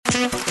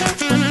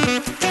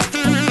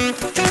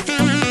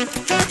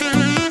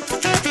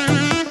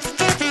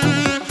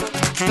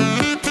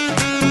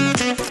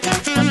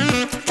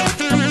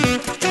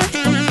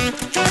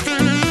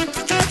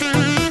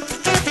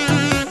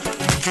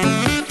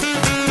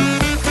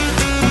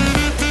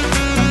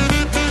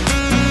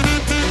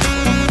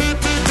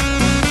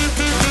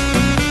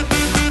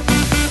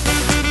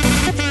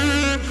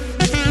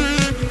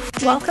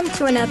Welcome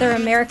to another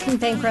American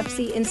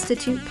Bankruptcy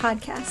Institute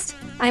podcast.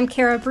 I'm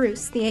Kara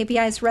Bruce, the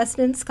ABI's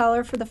resident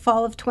scholar for the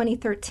fall of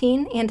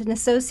 2013 and an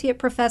associate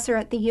professor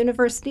at the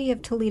University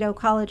of Toledo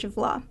College of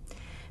Law.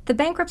 The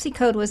Bankruptcy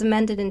Code was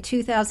amended in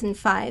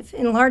 2005,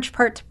 in large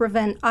part to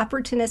prevent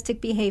opportunistic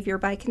behavior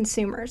by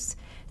consumers.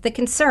 The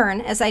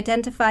concern, as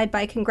identified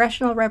by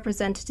congressional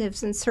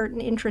representatives and certain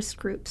interest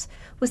groups,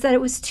 was that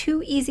it was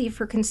too easy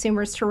for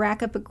consumers to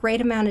rack up a great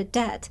amount of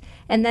debt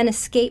and then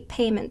escape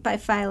payment by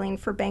filing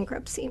for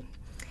bankruptcy.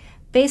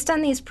 Based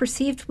on these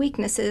perceived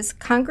weaknesses,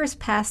 Congress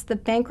passed the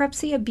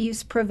Bankruptcy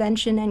Abuse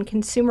Prevention and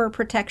Consumer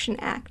Protection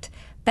Act,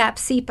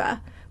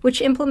 BAP-CIPA,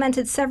 which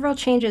implemented several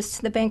changes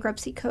to the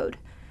Bankruptcy Code.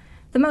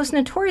 The most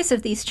notorious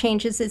of these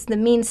changes is the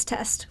means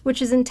test,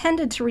 which is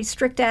intended to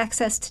restrict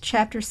access to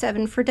Chapter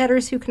 7 for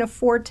debtors who can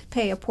afford to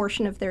pay a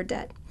portion of their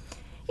debt.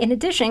 In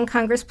addition,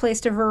 Congress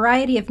placed a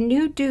variety of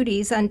new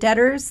duties on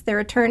debtors, their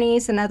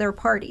attorneys, and other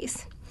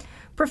parties.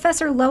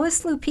 Professor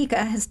Lois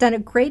Lupica has done a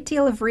great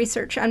deal of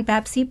research on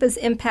BAP-CIPA's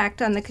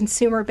impact on the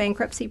consumer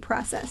bankruptcy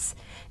process.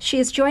 She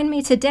has joined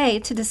me today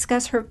to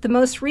discuss the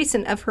most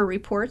recent of her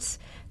reports,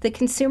 the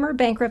Consumer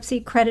Bankruptcy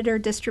Creditor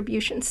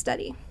Distribution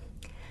Study.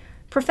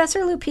 Professor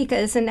Lupica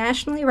is a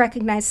nationally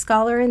recognized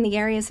scholar in the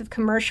areas of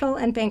commercial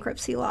and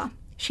bankruptcy law.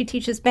 She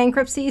teaches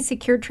bankruptcy,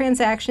 secured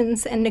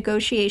transactions, and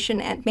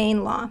negotiation at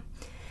Maine Law.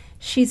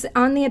 She's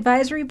on the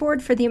advisory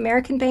board for the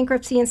American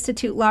Bankruptcy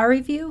Institute Law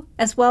Review,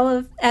 as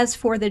well as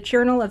for the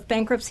Journal of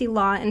Bankruptcy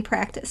Law and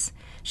Practice.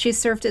 She's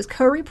served as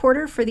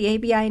co-reporter for the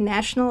ABI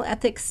National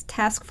Ethics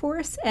Task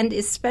Force and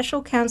is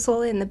special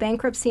counsel in the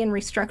Bankruptcy and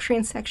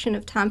Restructuring section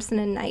of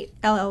Thompson & Knight,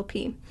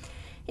 LLP.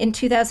 In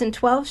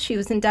 2012, she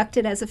was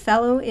inducted as a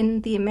fellow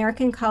in the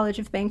American College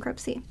of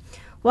Bankruptcy.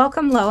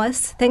 Welcome,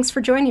 Lois. Thanks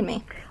for joining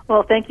me.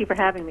 Well, thank you for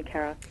having me,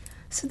 Kara.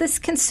 So this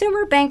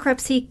Consumer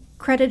Bankruptcy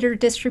Creditor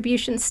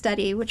Distribution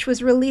Study, which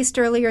was released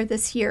earlier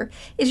this year,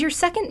 is your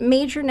second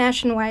major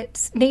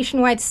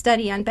nationwide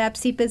study on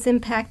BAP-CIPA's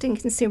impact in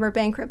consumer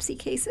bankruptcy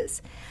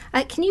cases.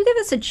 Can you give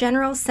us a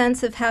general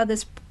sense of how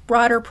this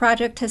broader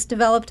project has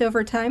developed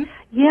over time?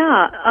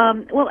 Yeah.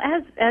 Well,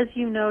 as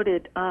you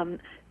noted,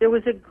 there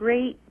was a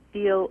great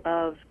deal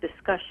of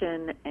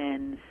discussion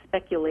and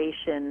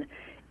speculation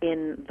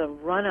in the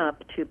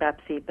run-up to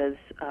BAP-CIPA's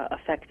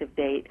effective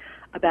date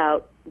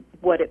about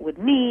what it would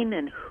mean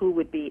and who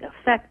would be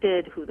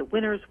affected, who the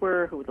winners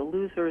were, who the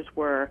losers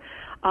were.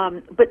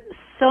 But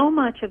so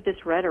much of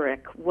this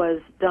rhetoric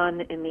was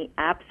done in the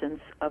absence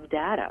of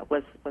data,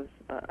 was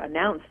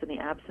announced in the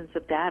absence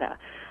of data.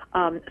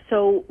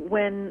 So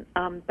when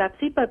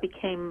BAP-CIPA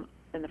became,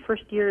 in the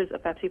first years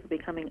of BAP-CIPA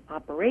becoming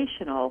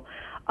operational,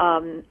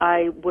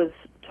 I was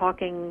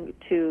talking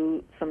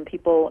to some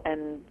people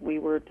and we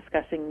were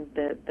discussing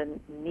the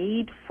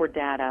need for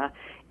data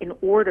in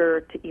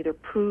order to either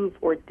prove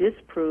or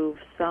disprove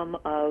some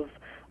of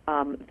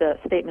the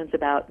statements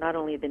about not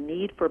only the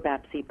need for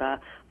BAP-CIPA,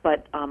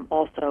 but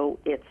also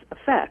its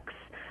effects.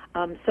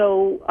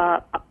 So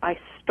I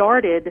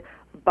started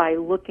by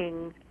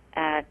looking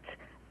at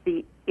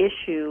the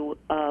issue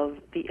of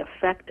the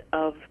effect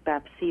of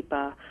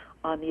BAP-CIPA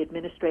on the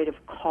administrative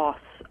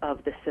costs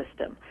of the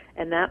system,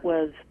 and that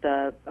was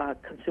the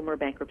Consumer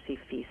Bankruptcy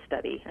Fee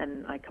Study,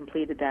 and I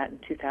completed that in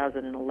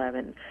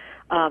 2011.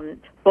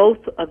 Both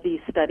of these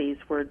studies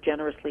were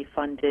generously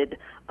funded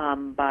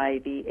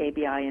by the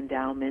ABI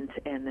Endowment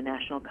and the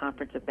National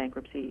Conference of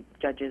Bankruptcy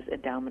Judges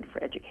Endowment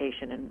for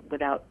Education, and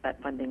without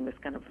that funding, this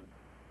kind of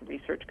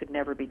research could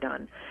never be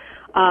done.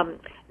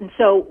 And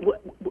so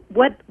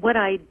what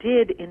I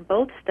did in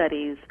both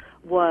studies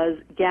was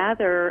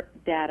gather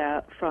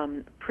data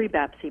from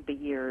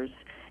pre-BAP-CIPA years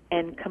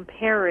and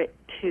compare it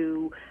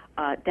to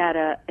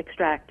data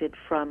extracted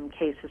from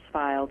cases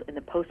filed in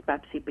the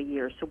post-BAP-CIPA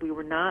years. So we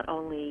were not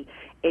only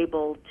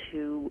able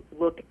to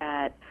look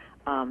at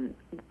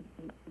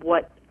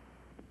what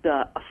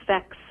the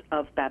effects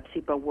of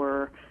BAP-CIPA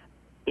were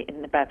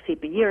in the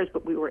BAP-CIPA years,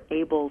 but we were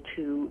able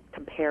to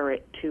compare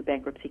it to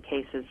bankruptcy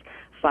cases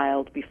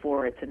filed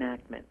before its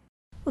enactment.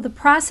 Well, the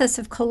process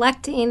of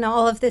collecting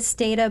all of this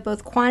data,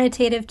 both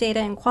quantitative data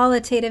and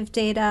qualitative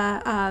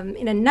data,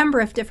 in a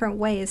number of different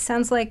ways,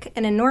 sounds like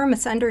an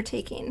enormous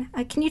undertaking.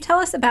 Can you tell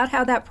us about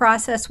how that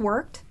process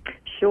worked?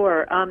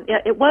 Sure. Yeah,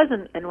 it was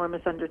an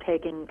enormous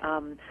undertaking.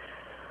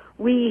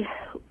 The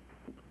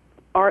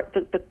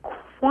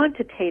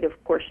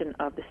quantitative portion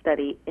of the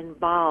study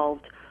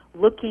involved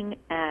looking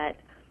at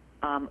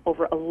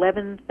over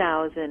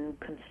 11,000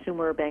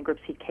 consumer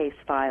bankruptcy case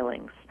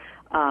filings.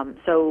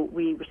 So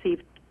we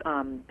received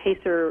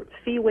PACER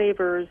fee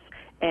waivers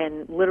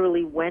and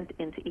literally went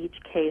into each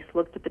case,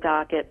 looked at the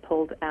docket,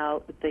 pulled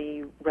out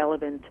the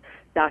relevant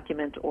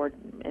document, or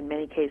in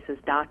many cases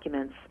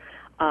documents,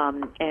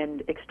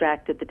 and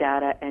extracted the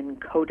data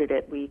and coded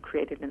it. We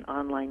created an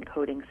online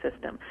coding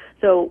system.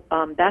 So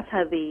that's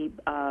how the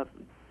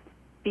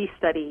fee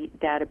study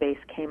database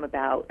came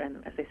about,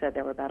 and as I said,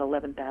 there were about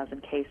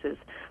 11,000 cases.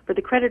 For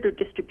the creditor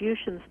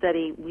distribution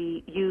study,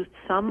 we used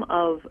some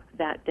of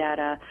that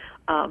data,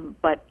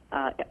 but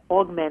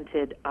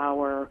augmented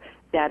our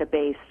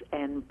database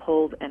and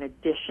pulled an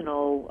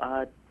additional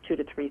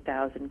 2,000 to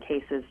 3,000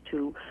 cases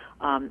to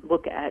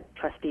look at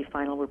trustee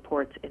final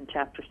reports in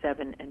Chapter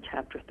 7 and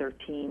Chapter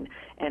 13,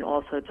 and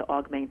also to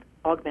augment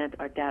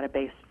our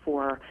database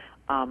for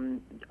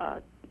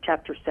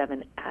Chapter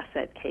 7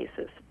 asset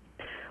cases.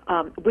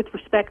 With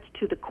respect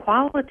to the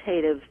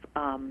qualitative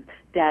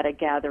data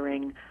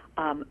gathering,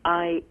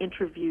 I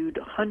interviewed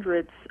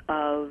hundreds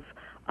of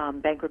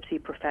bankruptcy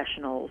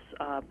professionals,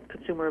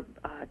 consumer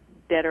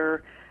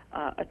debtor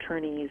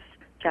attorneys,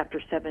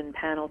 Chapter 7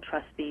 panel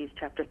trustees,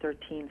 Chapter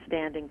 13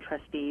 standing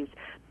trustees,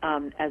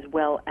 as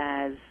well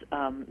as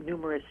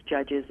numerous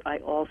judges. I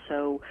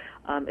also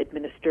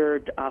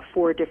administered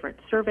 4 different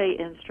survey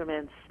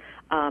instruments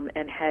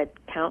and had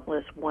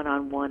countless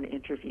one-on-one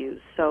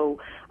interviews. So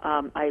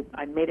I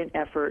made an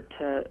effort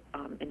to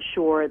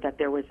ensure that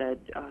there was a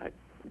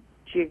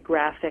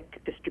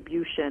geographic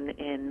distribution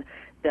in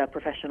the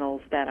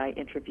professionals that I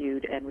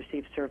interviewed and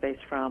received surveys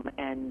from,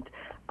 and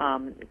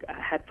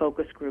had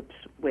focus groups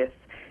with,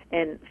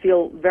 and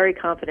feel very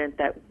confident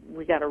that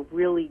we got a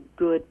really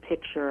good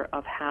picture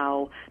of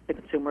how the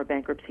consumer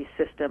bankruptcy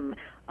system,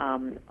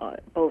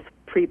 both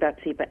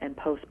pre-BAPSIPA and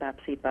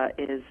post-BAPSIPA,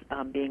 is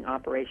being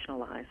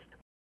operationalized.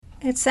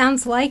 It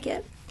sounds like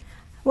it.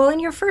 Well,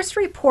 in your first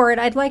report,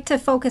 I'd like to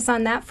focus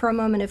on that for a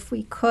moment if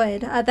we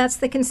could. That's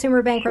the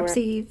Consumer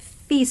Bankruptcy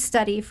Fee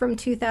Study from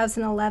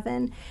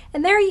 2011.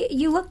 And there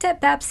you looked at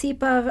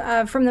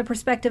BAPSIPA from the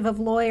perspective of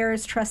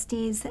lawyers,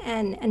 trustees,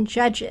 and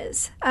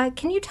judges.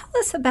 Can you tell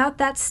us about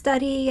that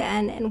study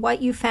and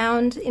what you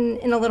found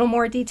in a little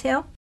more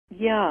detail?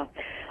 Yeah.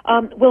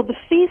 Well, the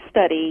fee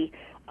study,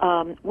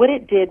 what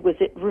it did was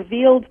it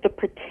revealed the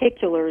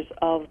particulars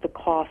of the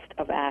cost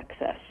of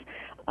access.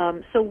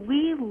 So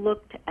we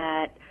looked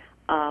at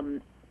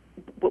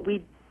what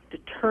we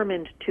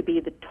determined to be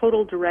the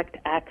total direct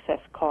access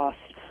costs,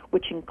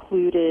 which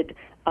included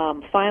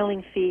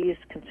filing fees,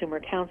 consumer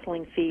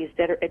counseling fees,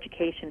 debtor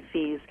education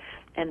fees,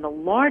 and the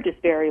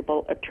largest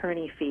variable,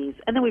 attorney fees,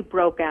 and then we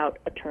broke out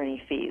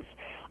attorney fees.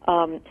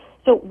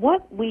 So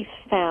what we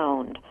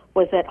found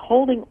was that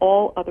holding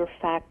all other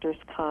factors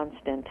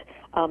constant,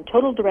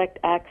 total direct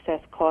access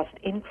cost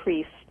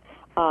increased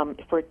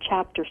for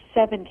Chapter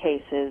 7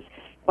 cases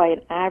by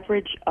an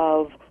average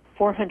of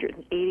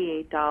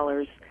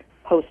 $488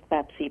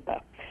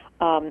 post-BAPSIPA.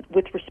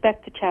 With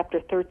respect to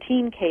Chapter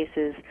 13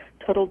 cases,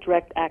 total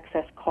direct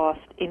access cost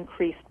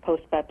increased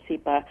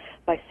post-BAPSIPA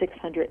by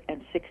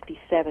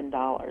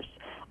 $667.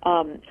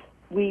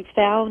 We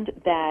found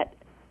that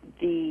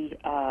the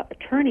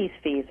attorney's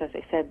fees, as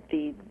I said,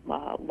 the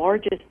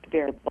largest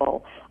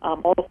variable,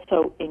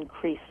 also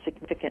increased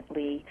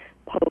significantly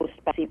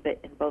post-BAPSIPA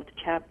in both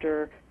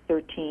Chapter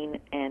 13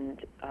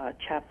 and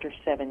Chapter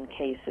 7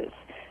 cases.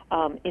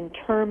 In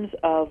terms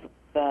of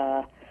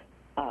the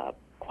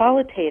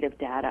qualitative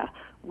data,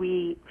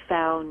 we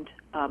found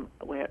a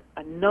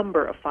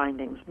number of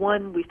findings.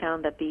 One, we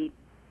found that the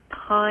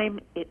time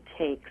it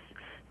takes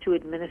to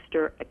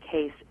administer a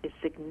case is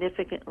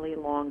significantly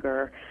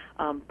longer,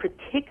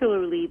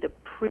 particularly the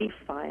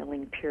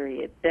pre-filing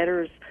period.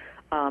 Debtors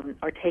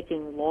are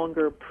taking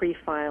longer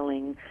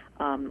pre-filing,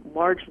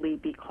 largely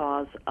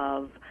because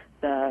of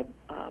the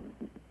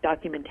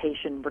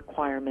documentation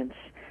requirements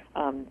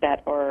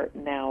that are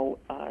now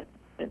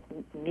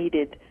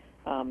needed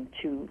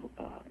to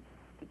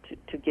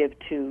give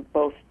to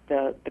both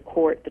the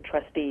court, the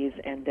trustees,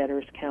 and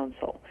debtors'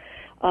 counsel.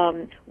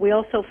 We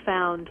also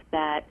found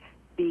that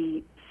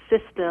the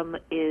system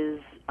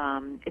is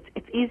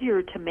it's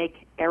easier to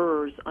make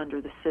errors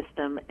under the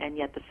system, and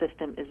yet the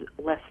system is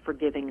less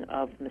forgiving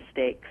of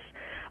mistakes.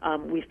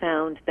 We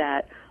found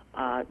that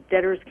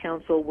debtors'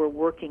 counsel were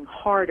working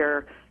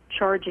harder,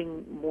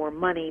 charging more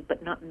money,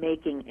 but not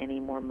making any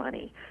more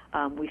money.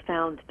 We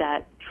found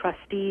that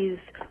trustees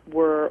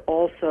were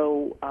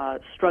also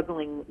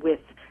struggling with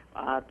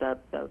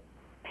the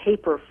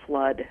paper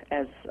flood,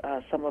 as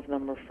some of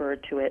them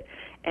referred to it,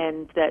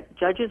 and that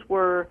judges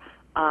were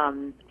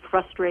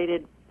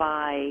frustrated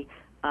by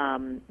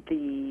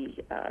the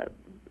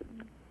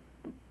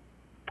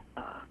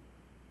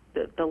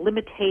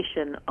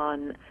limitation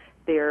on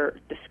their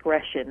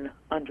discretion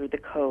under the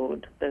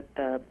code, that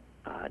the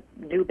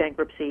new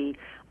bankruptcy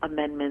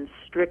amendments,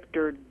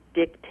 stricter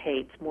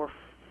dictates, more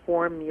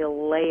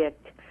formulaic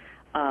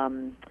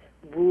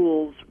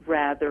rules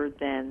rather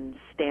than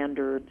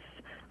standards,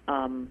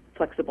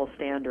 flexible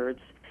standards,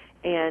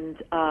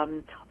 and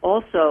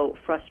also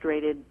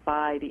frustrated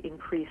by the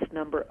increased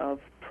number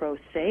of pro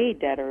se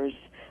debtors,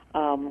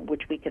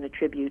 which we can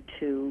attribute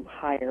to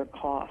higher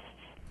costs.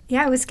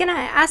 Yeah, I was going to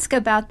ask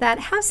about that.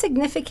 How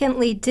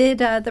significantly did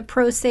the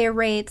pro se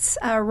rates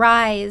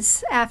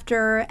rise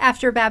after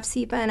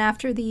BAPSIPA and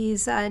after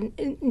these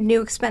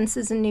new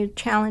expenses and new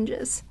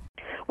challenges?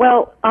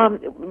 Well,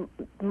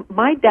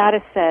 my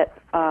data set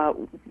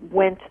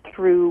went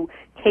through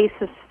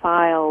cases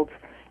filed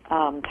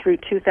through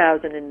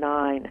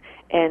 2009,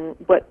 and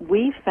what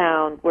we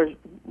found was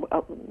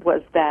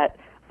that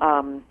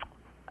I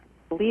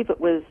believe it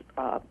was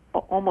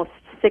almost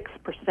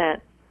 6%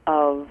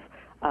 of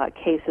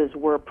cases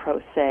were pro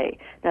se.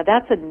 Now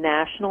that's a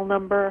national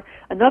number.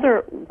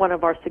 Another one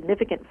of our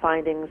significant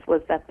findings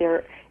was that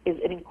there is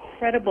an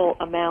incredible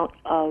amount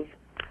of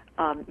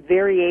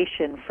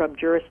variation from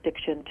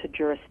jurisdiction to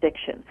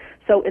jurisdiction.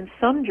 So in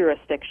some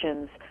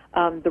jurisdictions,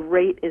 the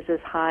rate is as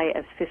high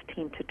as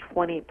 15 to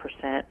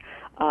 20%,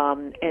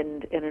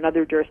 and in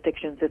other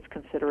jurisdictions it's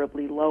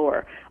considerably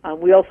lower.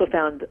 We also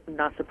found,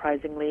 not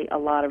surprisingly, a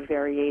lot of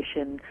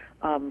variation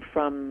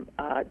from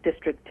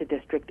district to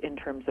district in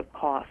terms of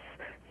costs.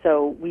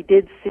 So we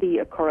did see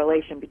a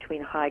correlation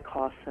between high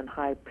costs and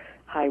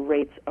high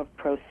rates of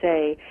pro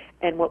se,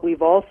 and what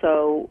we've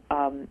also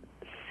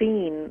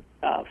seen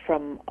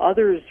from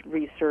others'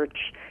 research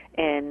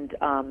and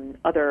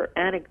other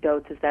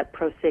anecdotes is that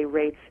pro se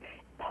rates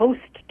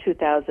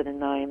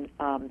post-2009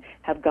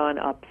 have gone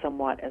up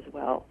somewhat as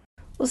well.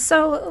 Well,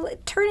 so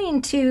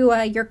turning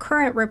to your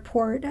current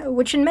report,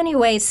 which in many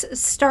ways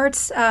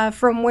starts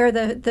from where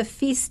the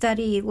fee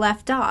study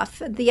left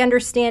off, the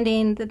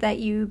understanding that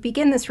you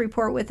begin this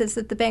report with is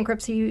that the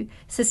bankruptcy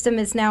system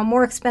is now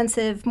more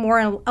expensive,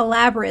 more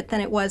elaborate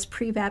than it was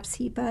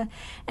pre-BAPSIPA,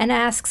 and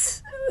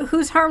asks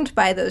who's harmed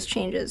by those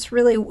changes?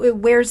 Really,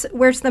 where's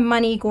the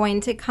money going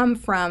to come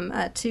from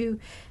to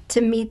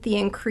meet the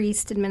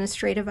increased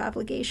administrative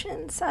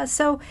obligations?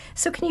 So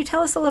can you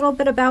tell us a little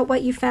bit about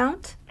what you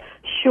found?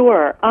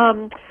 Sure.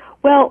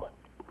 Well,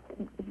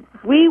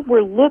 we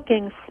were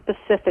looking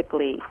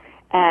specifically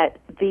at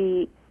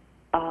the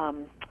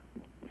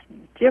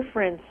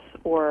difference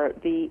or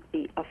the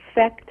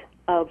effect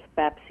of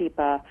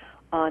BAPSIPA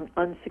on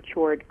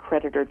unsecured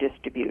creditor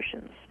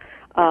distributions.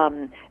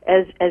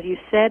 As you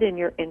said in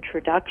your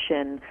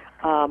introduction,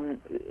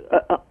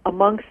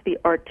 amongst the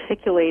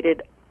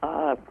articulated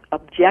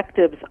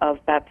objectives of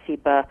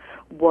BAPSIPA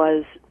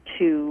was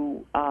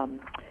to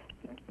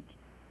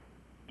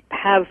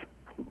have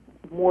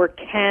more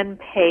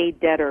can-pay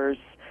debtors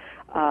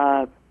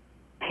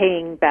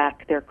paying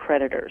back their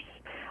creditors.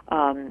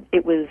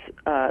 It was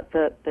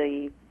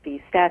the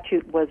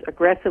statute was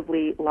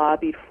aggressively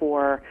lobbied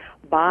for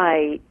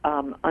by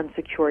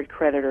unsecured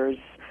creditors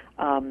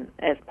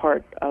as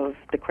part of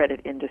the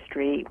credit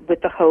industry,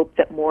 with the hope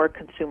that more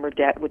consumer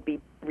debt would be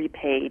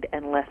repaid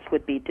and less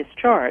would be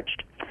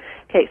discharged.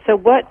 Okay, so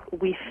what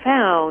we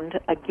found,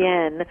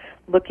 again,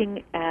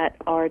 looking at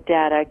our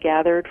data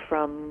gathered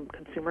from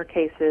consumer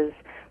cases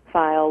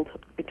filed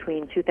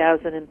between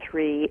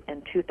 2003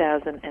 and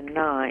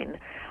 2009,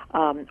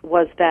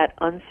 was that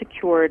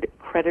unsecured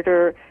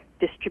creditor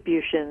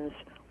distributions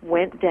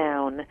went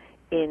down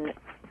in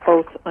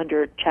both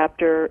under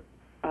Chapter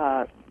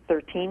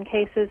 13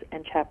 cases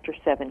and Chapter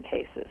 7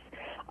 cases.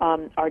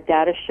 Our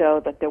data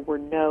show that there were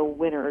no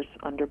winners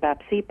under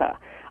BAPSIPA.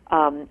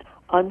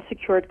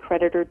 Unsecured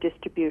creditor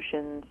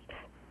distributions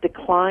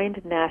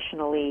declined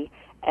nationally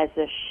as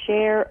a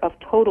share of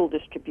total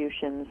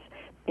distributions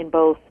in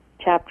both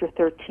Chapter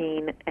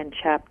 13 and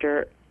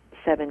Chapter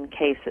 7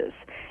 cases.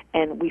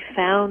 And we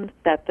found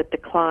that the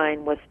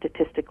decline was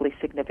statistically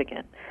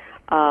significant.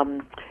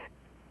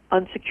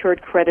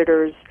 Unsecured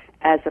creditors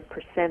as a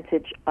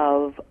percentage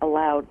of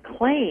allowed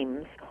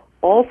claims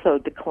also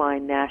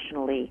declined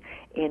nationally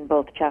in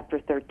both Chapter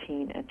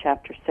 13 and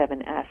Chapter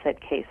 7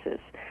 asset cases.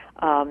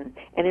 And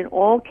in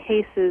all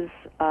cases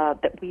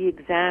that we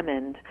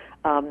examined,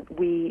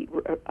 the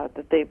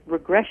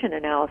regression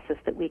analysis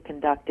that we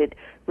conducted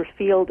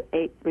revealed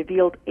a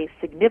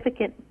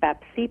significant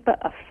BAPSIPA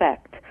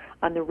effect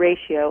on the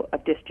ratio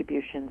of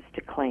distributions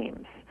to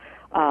claims.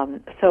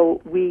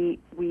 So we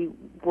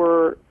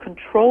were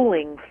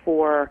controlling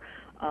for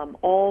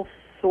all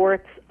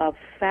sorts of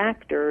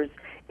factors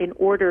in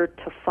order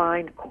to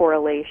find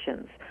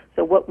correlations.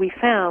 So what we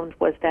found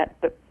was that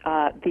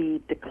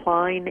the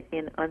decline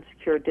in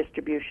unsecured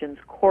distributions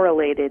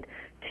correlated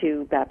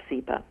to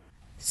BAPSIPA.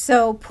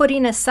 So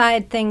putting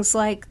aside things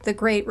like the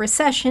Great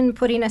Recession,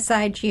 putting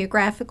aside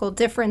geographical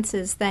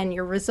differences, then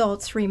your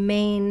results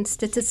remain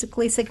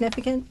statistically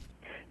significant?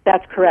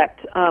 That's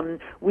correct.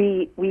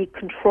 We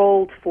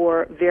controlled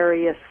for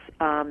various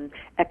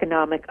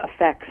economic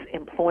effects,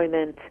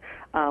 employment.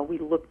 We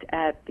looked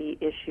at the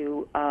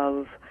issue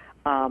of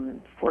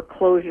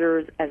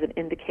foreclosures as an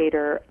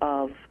indicator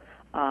of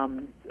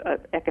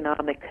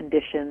economic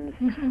conditions.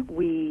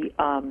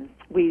 Mm-hmm.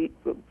 We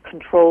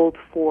controlled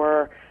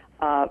for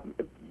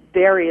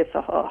various,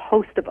 a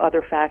host of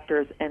other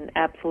factors, and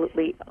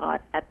absolutely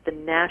at the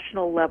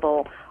national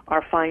level,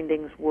 our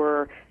findings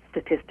were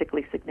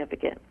statistically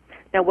significant.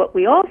 Now, what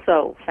we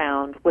also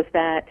found was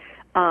that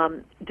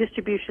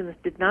distributions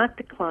did not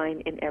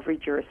decline in every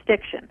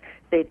jurisdiction.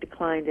 They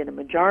declined in a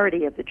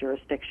majority of the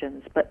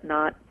jurisdictions, but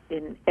not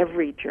in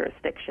every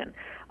jurisdiction.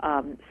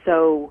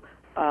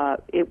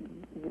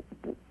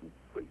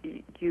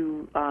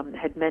 You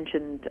had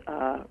mentioned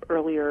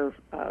earlier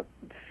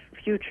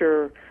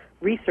future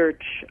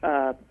research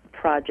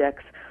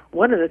projects.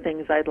 One of the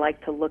things I'd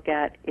like to look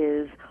at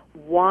is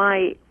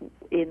why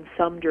in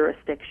some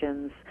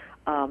jurisdictions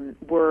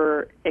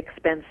were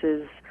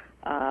expenses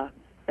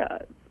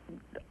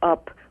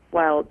up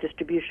while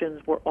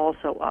distributions were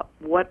also up.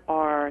 What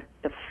are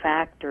the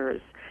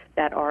factors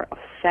that are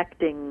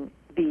affecting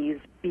these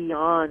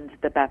beyond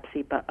the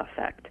BAPSIPA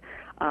effect?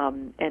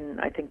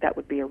 And I think that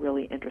would be a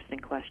really interesting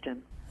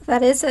question.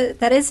 That is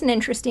an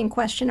interesting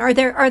question. Are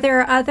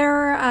there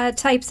other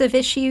types of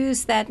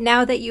issues that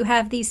now that you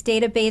have these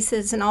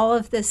databases and all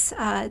of this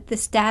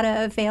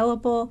data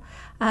available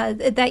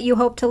that you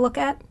hope to look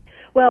at?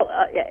 Well,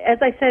 as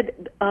I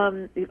said,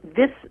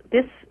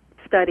 this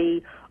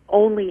study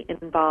only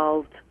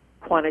involved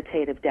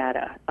quantitative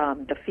data.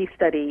 The fee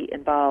study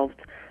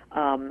involved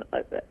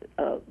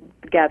a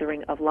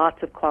gathering of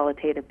lots of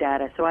qualitative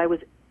data. So I was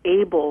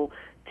able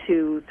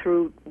to,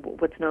 through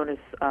what's known as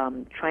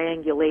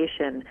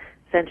triangulation,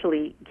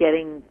 essentially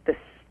getting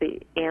the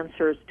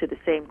answers to the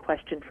same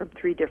question from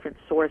three different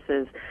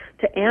sources,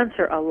 to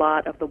answer a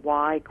lot of the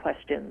why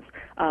questions.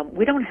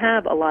 We don't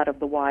have a lot of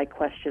the why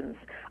questions.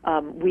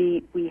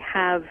 We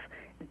have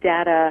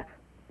data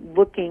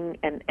looking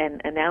and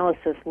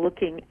analysis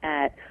looking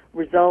at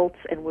results,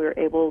 and we're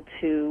able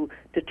to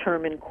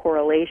determine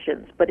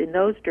correlations. But in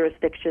those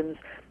jurisdictions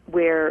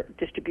where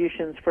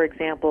distributions, for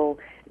example,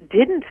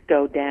 didn't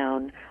go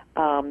down,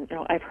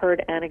 I've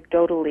heard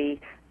anecdotally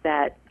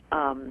that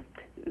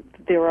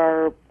there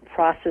are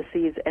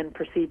processes and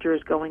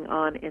procedures going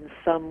on in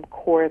some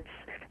courts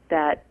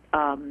that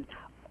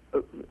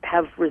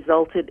have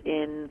resulted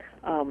in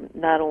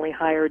not only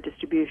higher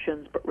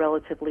distributions but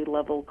relatively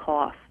level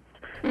costs.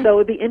 So it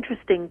would be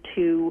interesting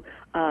to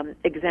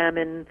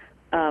examine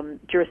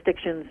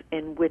jurisdictions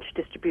in which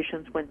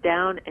distributions went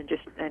down and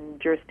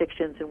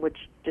jurisdictions in which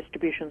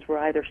distributions were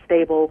either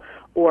stable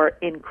or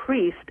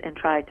increased, and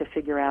try to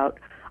figure out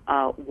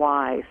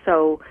why.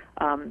 So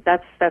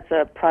that's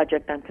a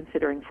project I'm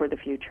considering for the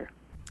future.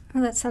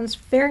 Well, that sounds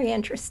very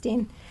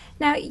interesting.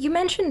 Now, you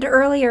mentioned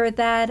earlier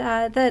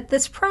that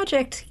this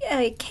project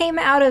came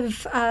out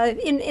of,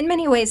 in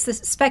many ways, the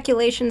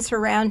speculation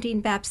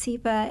surrounding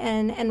BAPSIPA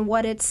and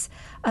what its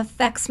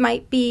effects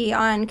might be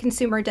on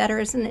consumer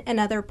debtors and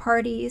other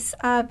parties.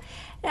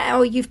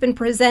 Now, you've been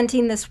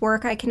presenting this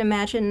work, I can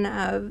imagine,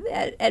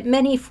 at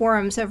many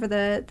forums over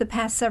the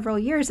past several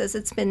years as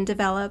it's been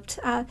developed.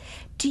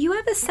 Do you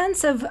have a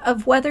sense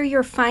of whether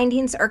your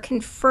findings are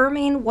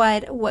confirming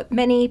what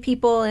many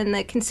people in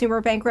the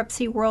consumer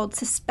bankruptcy world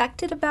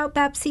suspected about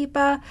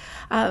BAPSIPA?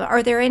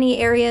 Are there any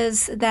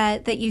areas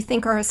that you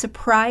think are a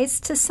surprise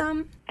to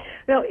some?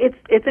 No,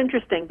 it's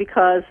interesting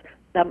because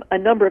a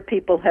number of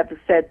people have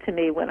said to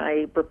me when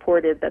I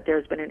reported that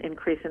there's been an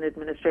increase in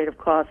administrative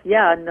costs,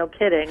 yeah, no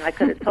kidding, I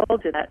could have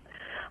told you that.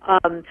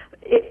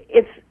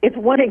 It's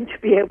wanting to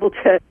be able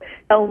to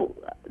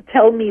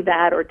tell me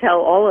that, or tell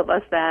all of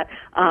us that,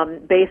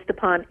 based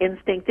upon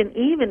instinct and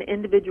even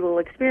individual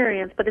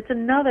experience, but it's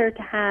another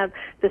to have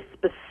the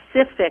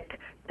specific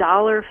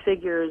dollar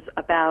figures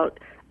about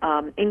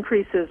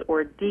increases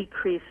or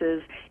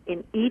decreases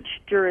in each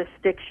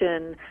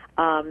jurisdiction,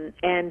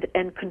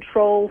 and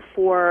control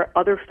for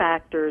other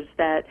factors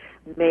that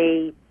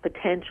may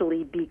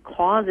potentially be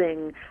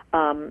causing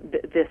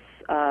this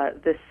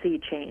sea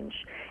change.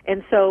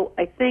 And so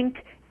I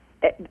think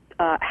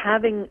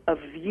having a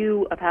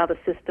view of how the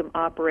system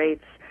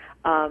operates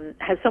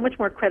has so much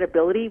more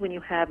credibility when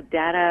you have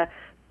data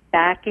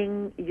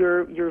backing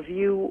your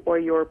view or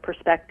your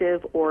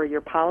perspective or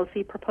your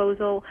policy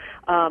proposal.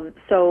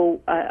 So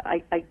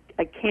I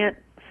can't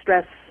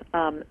stress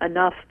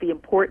enough the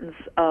importance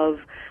of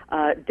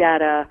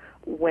data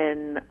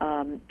when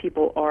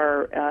people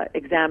are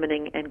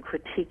examining and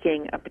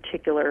critiquing a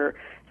particular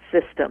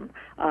system.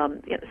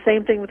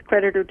 Same thing with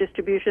creditor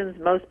distributions.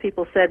 Most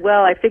people said,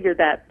 well, I figured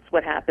that's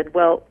what happened.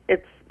 Well,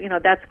 it's,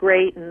 that's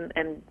great,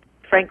 and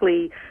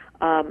frankly,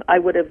 I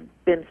would have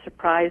been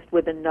surprised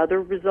with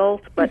another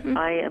result, but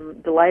I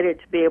am delighted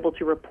to be able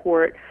to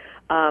report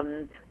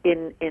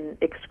in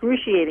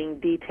excruciating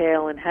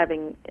detail, and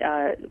having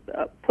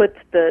put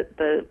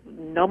the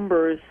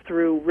numbers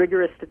through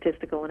rigorous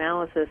statistical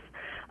analysis,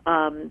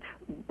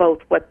 both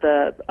what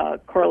the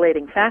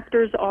correlating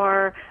factors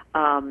are,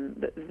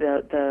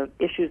 the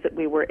issues that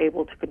we were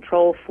able to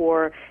control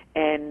for,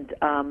 and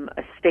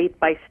a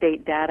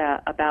state-by-state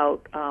data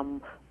about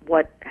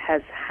what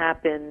has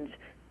happened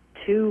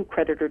to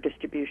creditor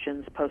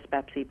distributions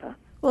post-BAPSIPA.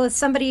 Well, as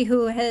somebody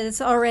who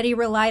has already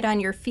relied on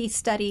your fee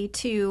study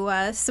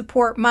to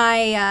support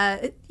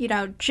my,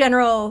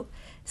 general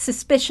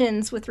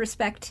suspicions with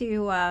respect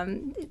to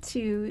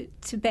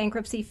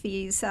bankruptcy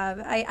fees,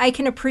 I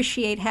can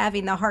appreciate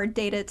having the hard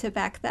data to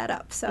back that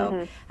up.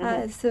 So,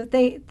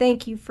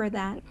 thank you for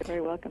that. You're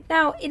very welcome.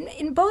 Now,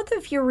 in both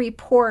of your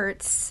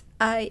reports,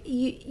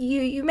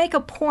 you make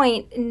a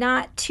point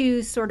not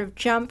to sort of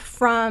jump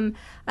from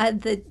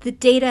the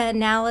data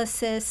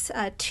analysis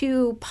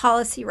to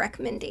policy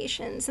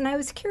recommendations, and I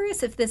was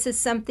curious if this is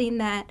something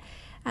that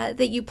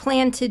you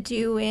plan to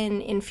do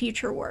in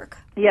future work.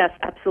 Yes,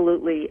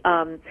 absolutely.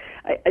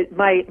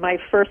 My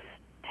first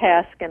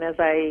task, and as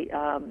I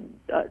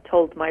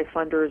told my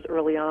funders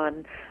early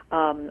on,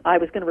 I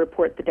was going to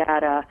report the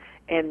data,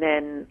 and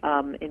then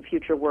in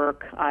future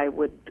work I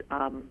would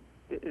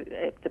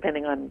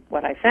depending on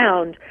what I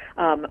found,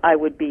 I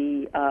would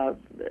be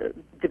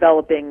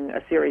developing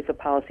a series of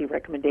policy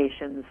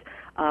recommendations.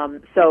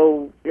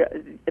 So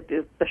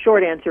the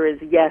short answer is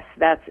yes,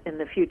 that's in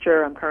the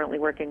future. I'm currently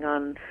working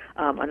on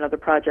another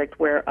project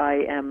where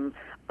I am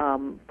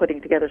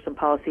putting together some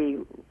policy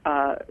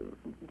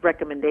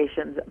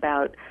recommendations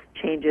about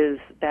changes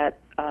that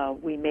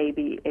we may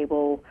be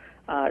able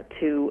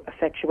to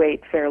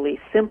effectuate fairly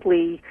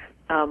simply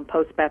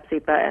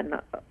post-BAP-CIPA, and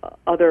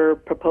other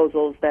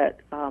proposals that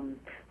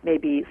may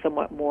be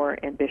somewhat more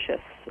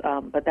ambitious.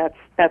 But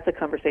that's a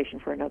conversation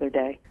for another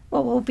day.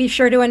 Well, we'll be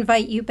sure to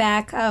invite you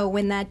back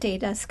when that day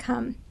does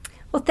come.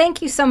 Well,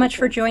 thank you so much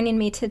for joining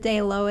me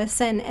today, Lois,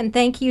 and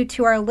thank you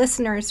to our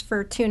listeners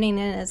for tuning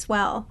in as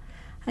well.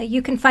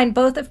 You can find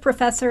both of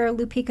Professor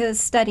Lupica's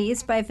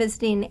studies by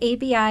visiting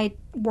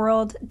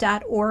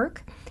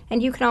abiworld.org,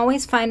 and you can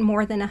always find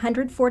more than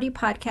 140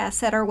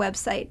 podcasts at our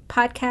website,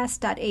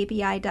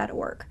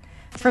 podcast.abi.org.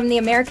 From the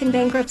American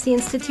Bankruptcy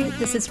Institute,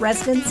 this is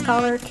resident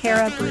scholar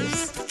Kara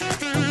Bruce.